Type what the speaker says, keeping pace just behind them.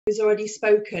who's already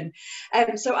spoken.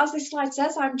 So as this slide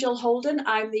says, I'm Gill Holden.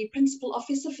 I'm the Principal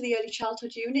Officer for the Early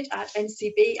Childhood Unit at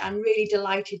NCB. I'm really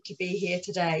delighted to be here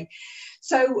today.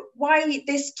 So why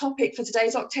this topic for today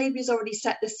is Octavia's already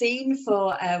set the scene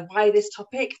for why this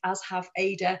topic, as have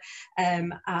Ada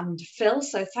and Phil,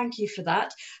 so thank you for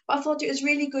that. But I thought it was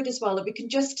really good as well that we can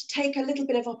just take a little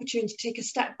bit of opportunity to take a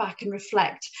step back and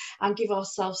reflect and give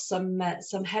ourselves some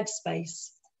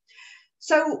headspace.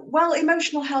 So, well,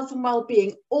 emotional health and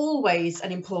well-being, always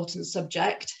an important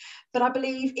subject, but I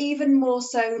believe even more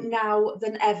so now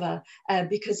than ever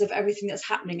because of everything that's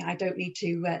happening. I don't need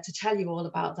to tell you all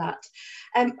about that.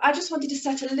 I just wanted to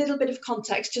set a little bit of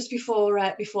context just before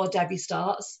Debbie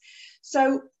starts.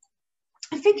 So,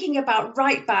 thinking about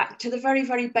right back to the very,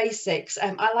 very basics.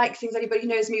 I like things, anybody who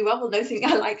knows me well will know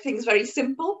I like things very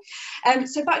simple.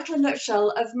 So back to a nutshell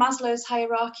of Maslow's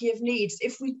hierarchy of needs.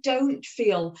 If we don't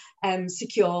feel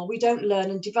secure, we don't learn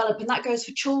and develop, and that goes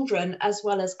for children as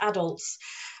well as adults.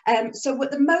 So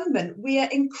at the moment, we are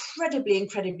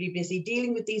incredibly busy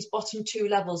dealing with these bottom two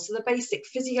levels. So the basic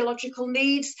physiological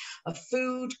needs of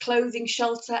food, clothing,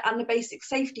 shelter, and the basic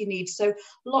safety needs. So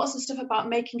lots of stuff about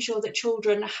making sure that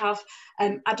children have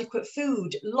adequate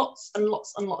food, lots and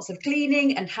lots of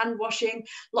cleaning and hand washing,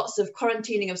 lots of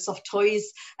quarantining of soft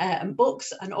toys and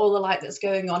books and all the like that's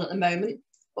going on at the moment.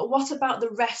 But what about the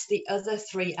rest, the other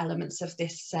three elements of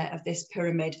this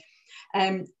pyramid?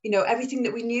 You know, everything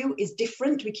that we knew is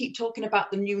different. We keep talking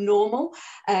about the new normal.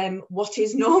 What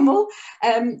is normal?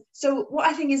 So what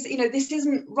I think is, you know, this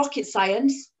isn't rocket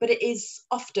science, but it is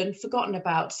often forgotten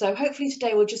about. So hopefully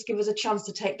today will just give us a chance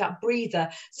to take that breather,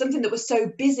 something that was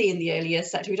so busy in the earlier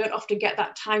sector. We don't often get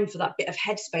that time for that bit of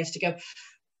headspace to go,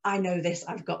 I know this,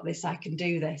 I've got this, I can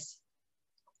do this.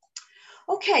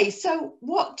 Okay, so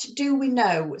what do we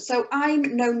know? So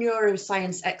I'm no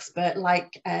neuroscience expert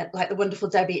like the wonderful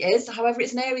Debbie is. However,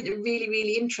 it's an area that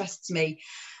really interests me.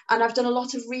 And I've done a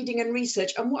lot of reading and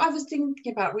research. And what I was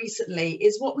thinking about recently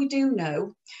is what we do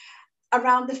know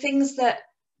around the things that,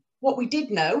 what we did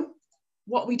know,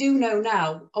 what we do know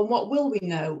now, and what will we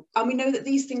know. And we know that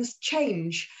these things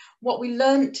change. What we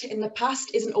learnt in the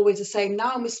past isn't always the same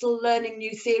now, and we're still learning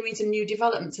new theories and new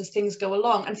developments as things go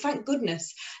along. And thank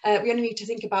goodness, we only need to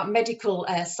think about medical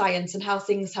science and how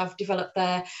things have developed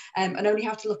there, and only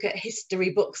have to look at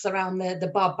history books around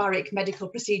the barbaric medical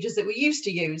procedures that we used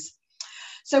to use.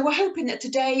 So we're hoping that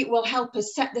today will help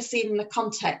us set the scene and the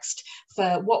context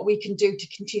for what we can do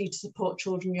to continue to support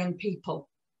children and young people.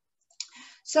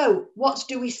 So what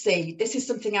do we see? This is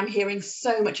something I'm hearing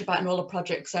so much about in all the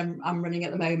projects I'm running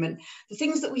at the moment. The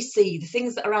things that we see, the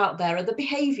things that are out there are the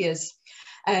behaviours.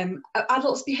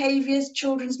 Adults' behaviours,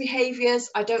 children's behaviours.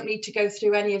 I don't need to go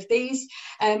through any of these.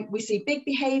 We see big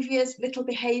behaviours, little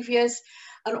behaviours,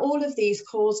 and all of these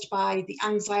caused by the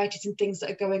anxieties and things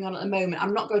that are going on at the moment.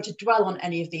 I'm not going to dwell on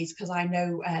any of these because I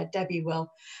know Debbie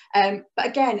will. But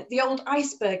again, the old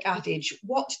iceberg adage,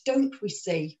 what don't we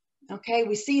see? Okay,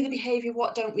 we see the behaviour,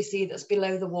 what don't we see that's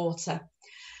below the water?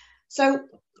 So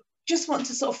just want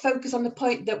to sort of focus on the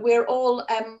point that we're all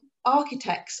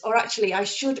architects, or actually I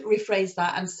should rephrase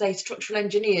that and say structural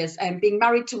engineers. Being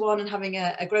married to one and having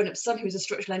a grown-up son who's a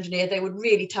structural engineer, they would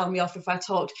really tell me off if I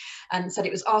talked and said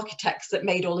it was architects that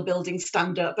made all the buildings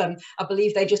stand up. I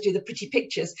believe they just do the pretty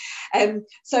pictures.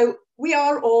 So we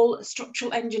are all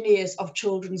structural engineers of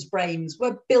children's brains.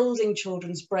 We're building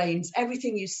children's brains.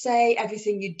 Everything you say,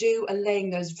 everything you do are laying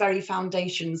those very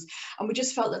foundations. And we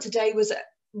just felt that today was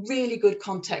really good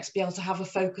context to be able to have a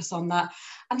focus on that,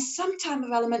 and some time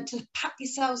of element to pat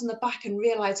yourselves on the back and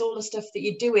realize all the stuff that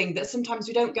you're doing that sometimes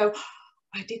we don't go,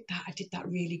 I did that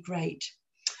really great.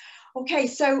 Okay,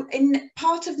 so in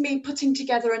part of me putting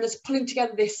together and us pulling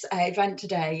together this event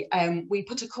today, we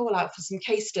put a call out for some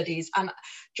case studies, and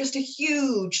just a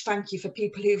huge thank you for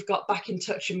people who've got back in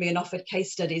touch with me and offered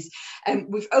case studies.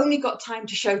 We've only got time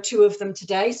to show 2 of them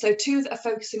today, so 2 that are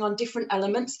focusing on different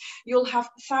elements. You'll have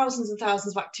thousands and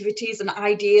thousands of activities and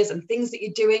ideas and things that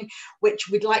you're doing, which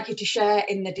we'd like you to share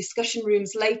in the discussion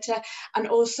rooms later. And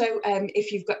also,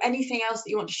 if you've got anything else that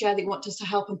you want to share that you want us to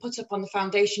help and put up on the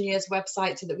Foundation Years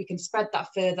website so that we can spread that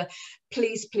further,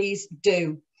 please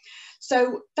do.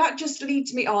 So that just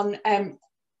leads me on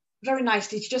very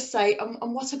nicely to just say,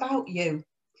 and what about you?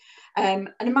 And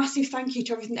a massive thank you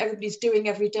to everything that everybody's doing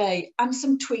every day, and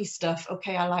some twee stuff.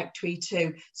 Okay, I like twee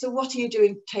too. So what are you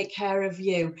doing to take care of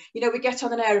you? You know, we get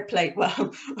on an aeroplane.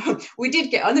 Well, we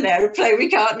did get on an aeroplane. We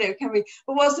can't now, can we?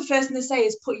 But what's the first thing they say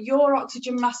is put your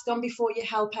oxygen mask on before you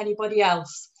help anybody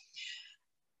else.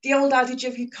 the old adage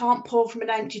of you can't pour from an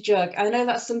empty jug. I know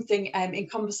that's something in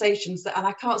conversations that, and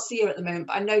I can't see her at the moment,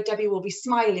 but I know Debbie will be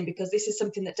smiling because this is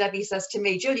something that Debbie says to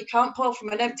me, Jill, you can't pour from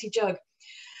an empty jug.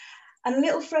 And a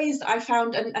little phrase that I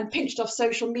found and pinched off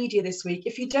social media this week: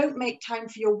 if you don't make time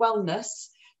for your wellness,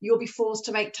 you'll be forced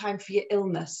to make time for your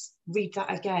illness. Read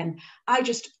that again. I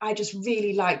just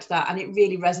really liked that, and it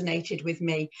really resonated with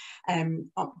me,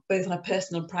 both on a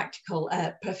personal and practical,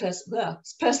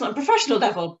 personal and professional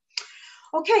level.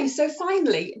 Okay, so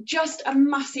finally, just a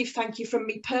massive thank you from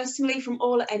me personally, from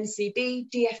all at NCB,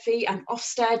 DFE and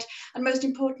Ofsted, and most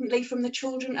importantly from the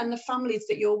children and the families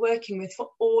that you're working with, for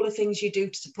all the things you do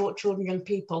to support children and young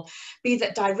people, be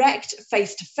that direct,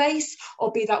 face-to-face,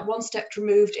 or be that one step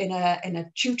removed in a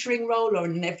tutoring role or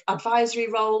in an advisory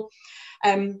role.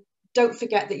 Don't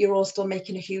forget that you're all still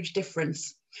making a huge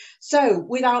difference. So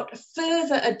without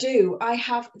further ado, I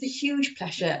have the huge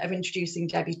pleasure of introducing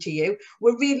Debbie to you.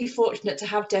 We're really fortunate to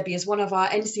have Debbie as one of our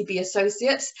NCB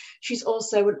associates. She's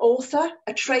also an author,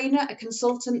 a trainer, a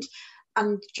consultant,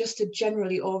 and just a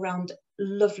generally all-round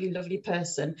lovely, lovely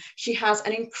person. She has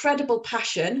an incredible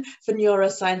passion for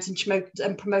neuroscience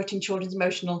and promoting children's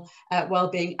emotional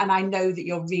well-being, and I know that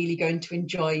you're really going to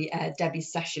enjoy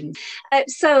Debbie's sessions.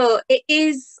 So it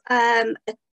is a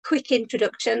quick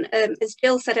introduction. As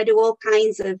Jill said, I do all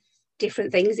kinds of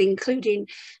different things, including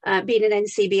being an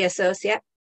NCB associate.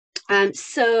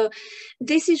 So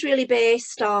this is really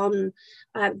based on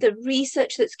the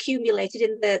research that's accumulated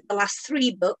in the last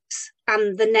 3 books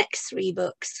and the next 3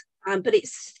 books. But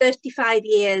it's 35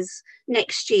 years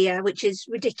next year, which is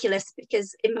ridiculous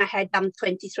because in my head I'm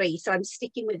 23, so I'm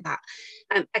sticking with that.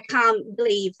 I can't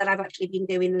believe that I've actually been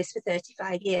doing this for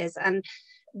 35 years. And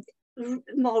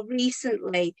more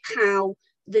recently, how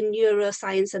the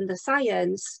neuroscience and the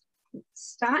science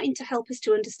starting to help us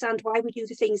to understand why we do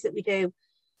the things that we do.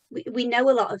 We know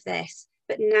a lot of this,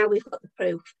 but now we've got the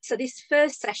proof. So this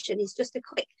first session is just a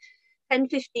quick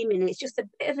 10-15 minutes, just a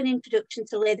bit of an introduction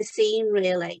to lay the scene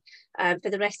really for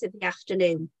the rest of the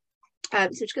afternoon. So we're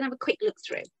just going to have a quick look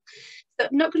through. So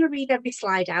I'm not going to read every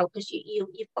slide out because you've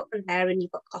got them there and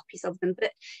you've got copies of them,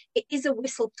 but it is a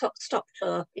whistle-stop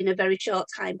tour in a very short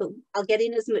time, but I'll get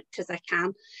in as much as I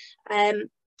can.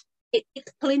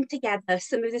 It's pulling together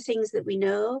some of the things that we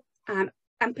know, and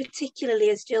particularly,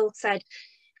 as Jill said,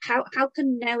 how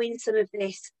can knowing some of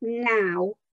this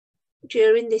now,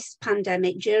 during this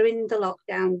pandemic, during the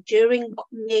lockdown, during what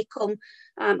may come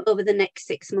over the next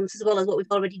 6 months, as well as what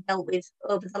we've already dealt with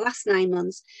over the last 9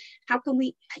 months, how can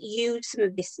we use some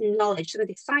of this knowledge, some of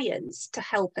this science to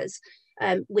help us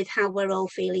with how we're all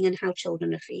feeling and how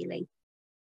children are feeling?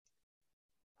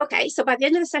 Okay, so by the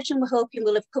end of the session, we're hoping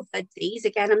we'll have covered these.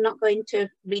 Again, I'm not going to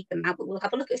read them out, but we'll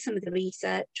have a look at some of the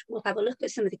research, we'll have a look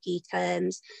at some of the key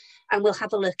terms, and we'll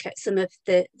have a look at some of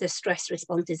the stress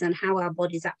responses and how our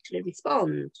bodies actually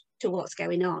respond to what's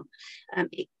going on.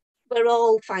 We're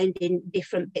all finding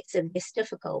different bits of this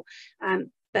difficult,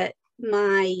 but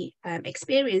my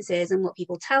experiences and what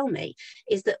people tell me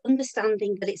is that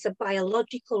understanding that it's a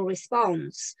biological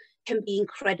response can be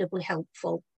incredibly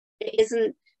helpful. It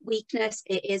isn't weakness,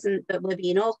 it isn't that we're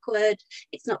being awkward,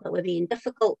 it's not that we're being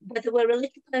difficult, whether we're a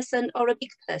little person or a big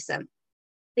person.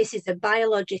 This is a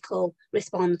biological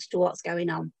response to what's going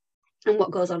on and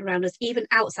what goes on around us, even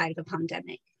outside of a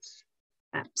pandemic.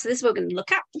 So this is what we're going to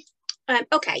look at.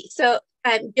 Okay, so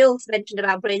Jill's mentioned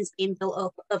about brains being built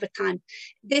up over time.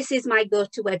 This is my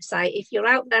go-to website. If you're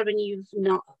out there and you've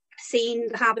not seen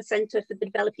the Harbour Centre for the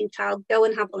Developing Child, go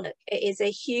and have a look. It is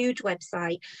a huge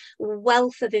website,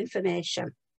 wealth of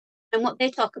information. And what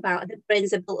they talk about are that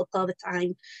brains are built up over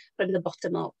time from the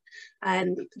bottom up.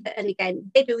 And again,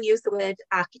 they do use the word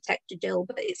architecture, Jill,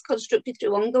 but it's constructed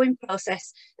through an ongoing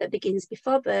process that begins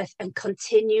before birth and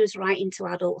continues right into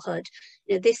adulthood.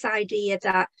 You know, this idea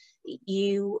that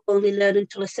you only learn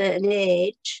until a certain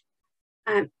age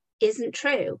isn't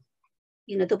true.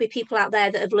 You know, there'll be people out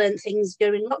there that have learned things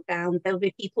during lockdown. There'll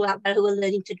be people out there who are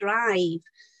learning to drive.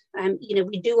 You know,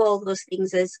 we do all those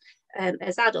things as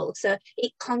adults, so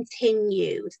it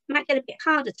continues. It might get a bit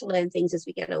harder to learn things as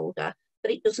we get older,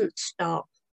 but it doesn't stop.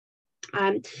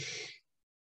 Wrong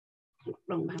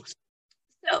mouse.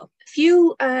 So a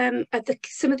few of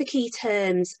some of the key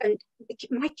terms, and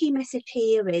my key message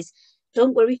here is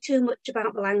don't worry too much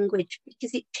about the language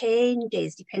because it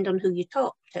changes depending on who you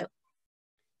talk to.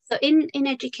 So in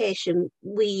education,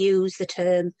 we use the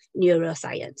term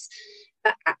neuroscience,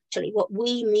 but actually what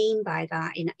we mean by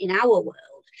that in our world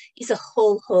is a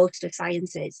whole host of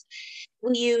sciences.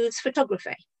 We use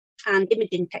photography and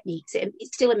imaging techniques. It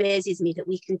still amazes me that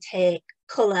we can take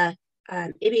colour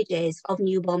images of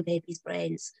newborn babies'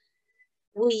 brains.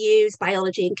 We use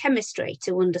biology and chemistry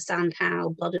to understand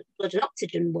how blood and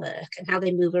oxygen work and how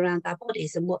they move around our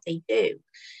bodies and what they do.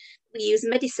 We use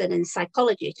medicine and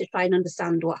psychology to try and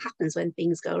understand what happens when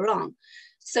things go wrong.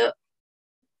 So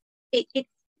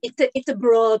it's a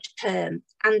broad term,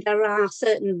 and there are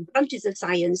certain branches of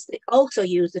science that also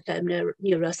use the term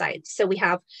neuroscience. So we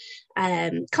have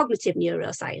cognitive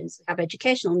neuroscience, we have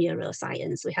educational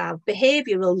neuroscience, we have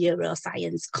behavioural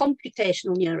neuroscience,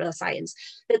 computational neuroscience.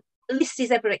 The list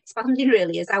is ever expanding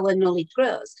really as our knowledge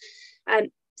grows.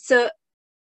 So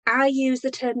I use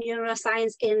the term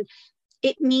neuroscience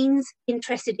it means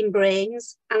interested in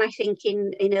brains, and I think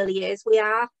in early years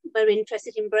we're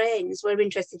interested in brains. We're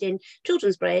interested in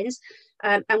children's brains,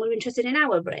 and we're interested in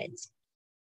our brains.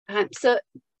 So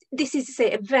this is,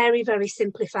 say, a very, very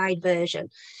simplified version.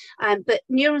 But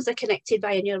neurons are connected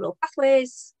via neural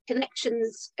pathways.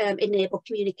 Connections enable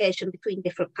communication between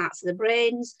different parts of the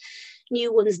brains.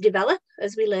 New ones develop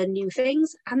as we learn new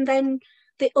things, and then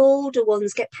the older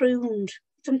ones get pruned.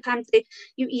 Sometimes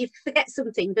you forget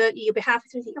something, don't you? You'll be halfway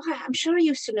through and think, oh, I'm sure I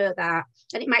used to know that.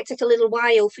 And it might take a little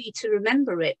while for you to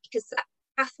remember it because that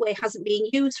pathway hasn't been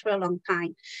used for a long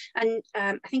time. And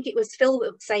I think it was Phil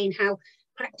that was saying how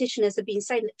practitioners have been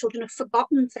saying that children have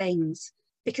forgotten things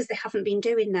because they haven't been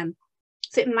doing them.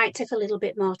 So it might take a little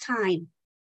bit more time.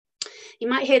 You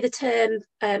might hear the term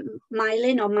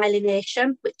myelin or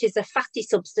myelination, which is a fatty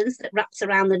substance that wraps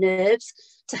around the nerves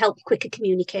to help quicker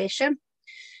communication.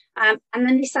 And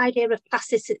then this idea of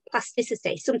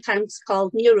plasticity, sometimes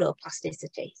called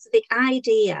neuroplasticity. So the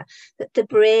idea that the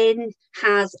brain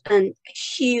has a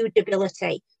huge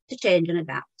ability to change and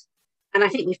adapt. And I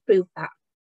think we've proved that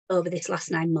over this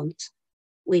last 9 months.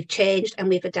 We've changed and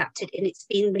we've adapted, and it's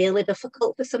been really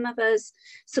difficult for some of us.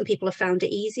 Some people have found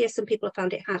it easier, some people have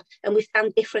found it hard, and we've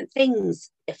found different things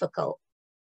difficult,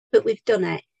 but we've done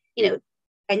it. You know,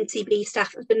 NCB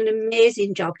staff have done an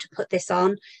amazing job to put this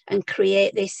on and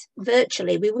create this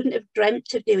virtually. We wouldn't have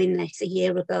dreamt of doing this a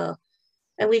year ago.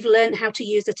 And we've learned how to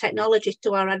use the technology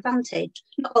to our advantage.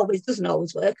 Not always, doesn't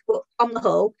always work, but on the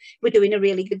whole, we're doing a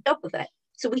really good job of it.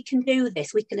 So we can do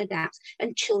this, we can adapt,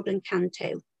 and children can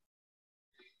too.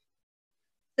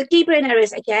 The key brain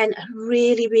areas, again, a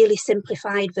really, really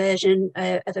simplified version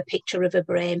of a picture of a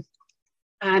brain.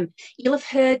 You'll have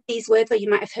heard these words, or you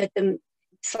might have heard them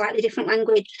slightly different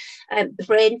language. The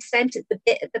brain center, the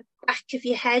bit at the back of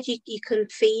your head, you can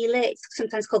feel it. It's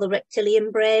sometimes called the reptilian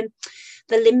brain.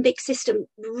 The limbic system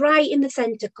right in the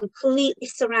center, completely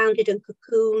surrounded and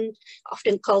cocooned,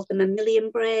 often called the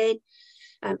mammalian brain.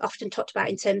 Often talked about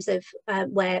in terms of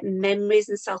where memories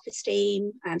and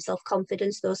self-esteem,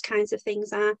 self-confidence, those kinds of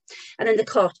things are. And then the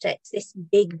cortex, this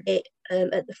big bit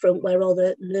at the front where all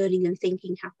the learning and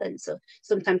thinking happens, so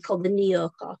sometimes called the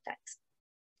neocortex.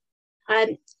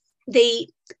 The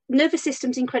nervous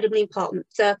system is incredibly important.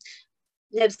 So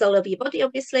nerves all over your body,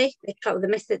 obviously. They travel the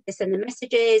message, they send the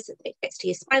messages, it gets to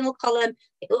your spinal column,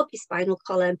 they go up your spinal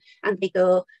column, and they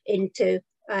go into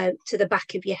to the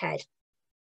back of your head.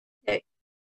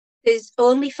 There's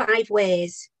only 5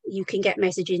 ways you can get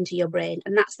message into your brain,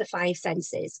 and that's the 5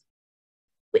 senses,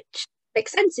 which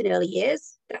makes sense in early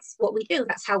years. That's what we do.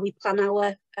 That's how we plan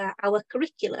our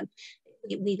curriculum.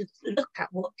 We look at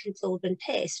what can children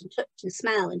taste and touch and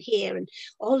smell and hear and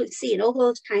see and all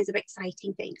those kinds of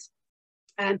exciting things.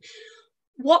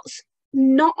 What's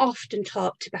not often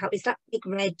talked about is that big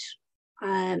red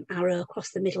arrow across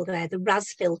the middle there, the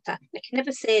RAS filter. I can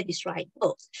never say this right,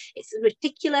 but it's a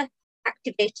reticular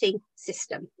activating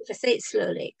system. If I say it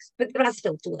slowly, but the RAS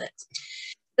filter works.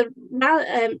 The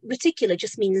reticular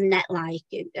just means net-like,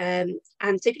 and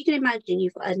so if you can imagine,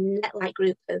 you've got a net-like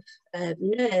group of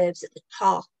nerves at the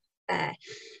top there,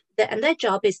 and their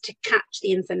job is to catch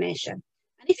the information.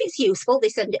 And if it's useful, they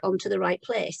send it on to the right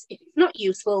place. If it's not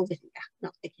useful, they think,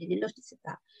 not taking any notice of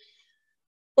that.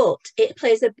 But it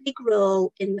plays a big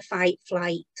role in the fight,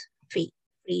 flight, freeze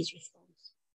response.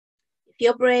 If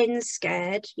your brain's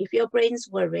scared, if your brain's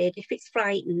worried, if it's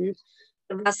frightened,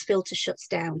 the RAS filter shuts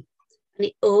down. And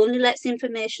it only lets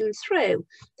information through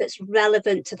that's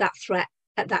relevant to that threat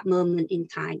at that moment in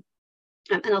time.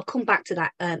 And I'll come back to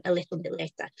that a little bit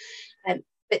later.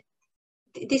 But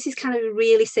this is kind of a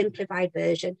really simplified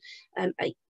version.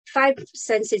 5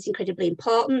 senses incredibly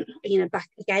important. You know,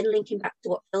 linking back to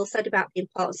what Phil said about the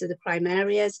importance of the prime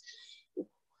areas.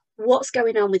 What's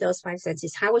going on with those 5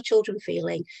 senses? How are children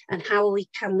feeling? And how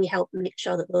can we help make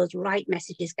sure that those right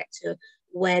messages get to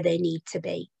where they need to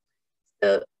be?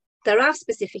 So there are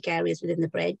specific areas within the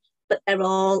brain, but they're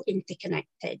all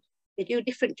interconnected. They do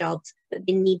different jobs, but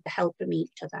they need the help from each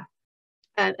other.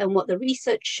 And what the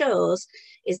research shows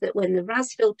is that when the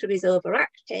RAS filter is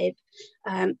overactive,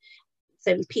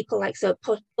 So people like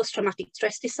post-traumatic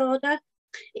stress disorder,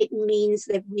 it means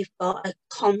that we've got a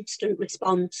constant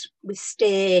response. We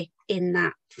stay in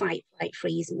that fight, flight,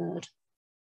 freeze mode.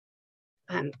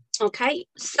 Okay,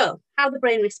 so how the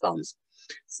brain responds.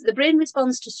 So the brain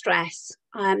responds to stress.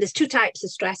 There's two types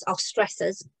of stress, or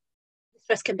stressors.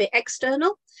 Stress can be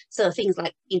external, so things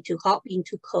like being too hot, being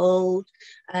too cold,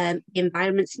 the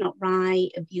environment's not right,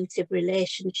 abusive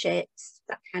relationships,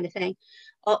 that kind of thing.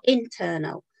 Or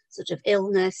internal, such as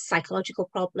illness, psychological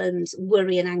problems,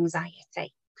 worry and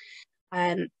anxiety.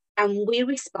 And we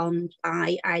respond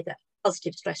by either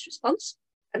positive stress response,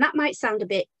 and that might sound a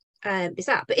bit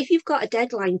bizarre, but if you've got a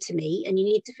deadline to meet and you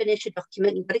need to finish a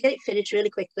document, you've got to get it finished really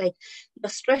quickly, your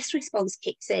stress response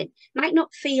kicks in. Might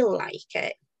not feel like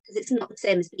it, because it's not the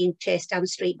same as being chased down the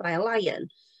street by a lion,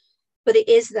 but it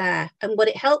is there. And what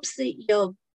it helps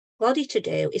your body to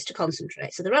do is to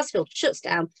concentrate. So the RAS filter shuts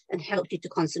down and helps you to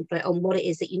concentrate on what it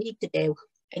is that you need to do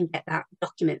and get that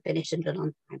document finished and done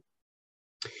on time.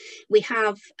 We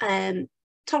have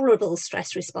tolerable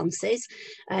stress responses,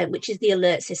 which is the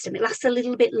alert system. It lasts a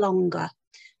little bit longer.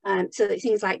 So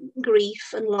things like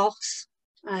grief and loss,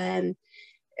 and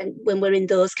when we're in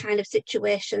those kind of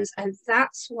situations, and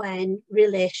that's when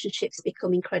relationships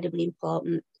become incredibly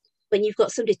important. When you've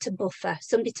got somebody to buffer,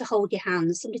 somebody to hold your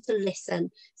hand, somebody to listen,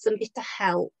 somebody to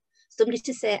help, somebody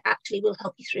to say, actually, we'll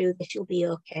help you through this, you'll be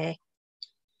okay.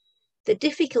 The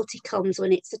difficulty comes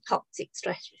when it's a toxic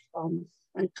stress response,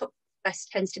 and toxic stress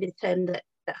tends to be the term that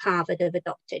Harvard have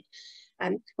adopted.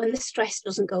 When the stress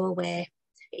doesn't go away,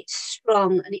 it's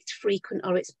strong and it's frequent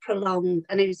or it's prolonged.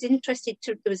 And I was interested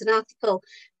there was an article,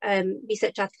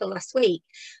 research article last week,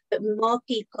 that more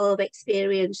people have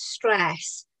experienced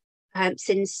stress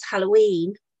since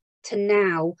Halloween to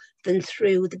now than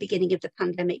through the beginning of the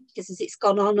pandemic, because as it's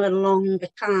gone on a longer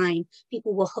time,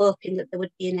 people were hoping that there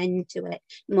would be an end to it.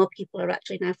 More people are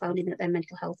actually now finding that their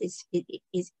mental health is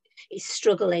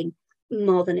struggling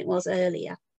more than it was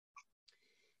earlier.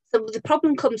 So the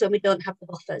problem comes when we don't have the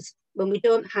buffers, when we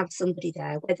don't have somebody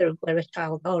there, whether we're a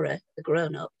child or a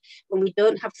grown-up, when we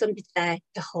don't have somebody there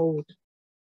to hold,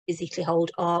 physically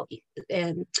hold, or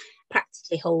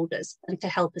practically hold us and to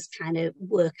help us kind of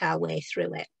work our way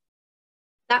through it.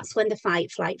 That's when the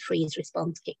fight, flight, freeze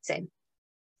response kicks in.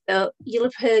 So you'll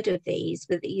have heard of these,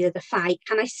 with the fight.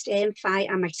 Can I stay and fight?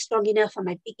 Am I strong enough? Am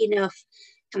I big enough?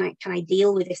 Can I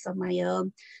deal with this on my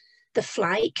own? The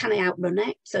flight, can I outrun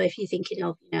it? So if you're thinking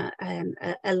of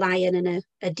a lion and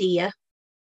a deer,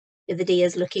 the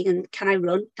deer's looking, and can I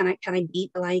run? Can I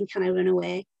beat the lion? Can I run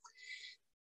away?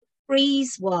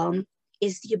 Freeze one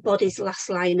is your body's last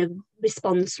line of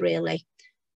response, really.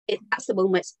 That's the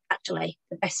one where it's actually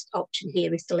the best option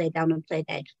here is to lay down and play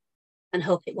dead and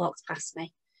hope it walks past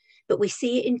me. But we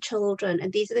see it in children,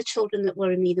 and these are the children that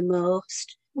worry me the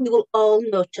most. We will all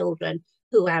know children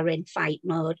who are in fight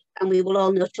mode, and we will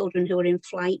all know children who are in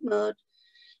flight mode.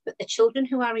 But the children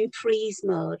who are in freeze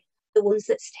mode, the ones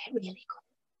that stay really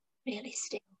good, really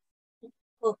still,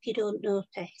 hope you don't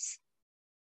notice,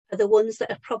 are the ones that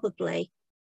are probably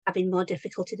having more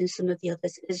difficulty than some of the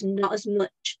others. There's not as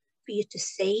much for you to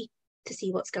see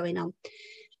what's going on.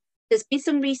 There's been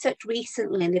some research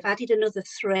recently, and they've added another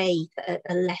 3 that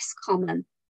are less common.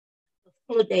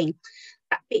 Flooding,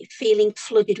 feeling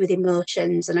flooded with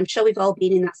emotions, and I'm sure we've all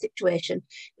been in that situation.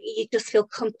 You just feel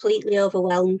completely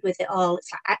overwhelmed with it all.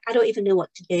 It's like, I don't even know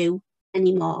what to do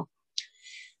anymore.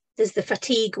 There's the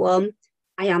fatigue one.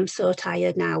 I am so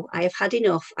tired now. I have had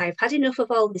enough. I've had enough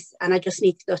of all this, and I just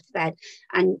need to go to bed.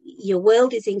 And your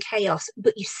world is in chaos,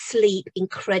 but you sleep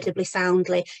incredibly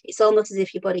soundly. It's almost as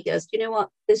if your body goes, you know what?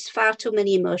 There's far too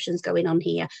many emotions going on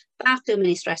here, far too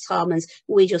many stress hormones.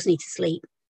 We just need to sleep.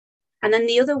 And then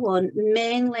the other one,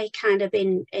 mainly kind of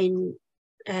in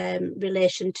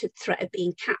relation to threat of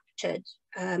being captured.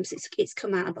 So it's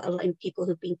come out about a lot of people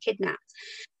who've been kidnapped.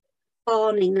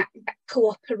 Fawning, that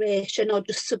cooperation or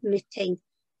just submitting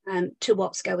to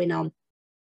what's going on.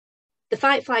 The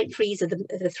fight, flight, freeze are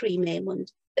the 3 main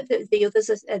ones. The others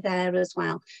are there as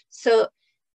well. So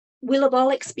we'll have all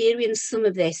experienced some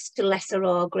of this to lesser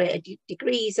or greater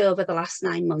degrees over the last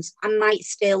 9 months, and might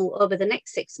still over the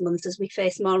next 6 months as we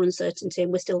face more uncertainty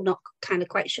and we're still not kind of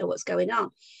quite sure what's going on.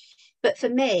 But for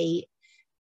me,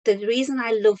 the reason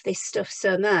I love this stuff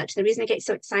so much, the reason I get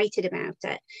so excited about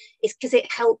it, is because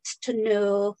it helps to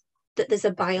know that there's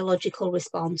a biological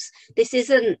response. This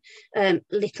isn't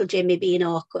little Jimmy being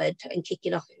awkward and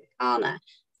kicking off in the corner.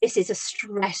 This is a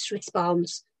stress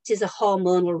response. This is a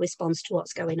hormonal response to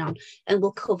what's going on. And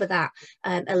we'll cover that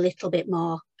a little bit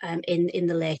more in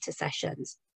the later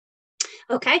sessions.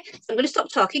 Okay, so I'm going to stop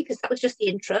talking because that was just the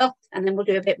intro, and then we'll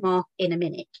do a bit more in a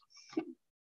minute.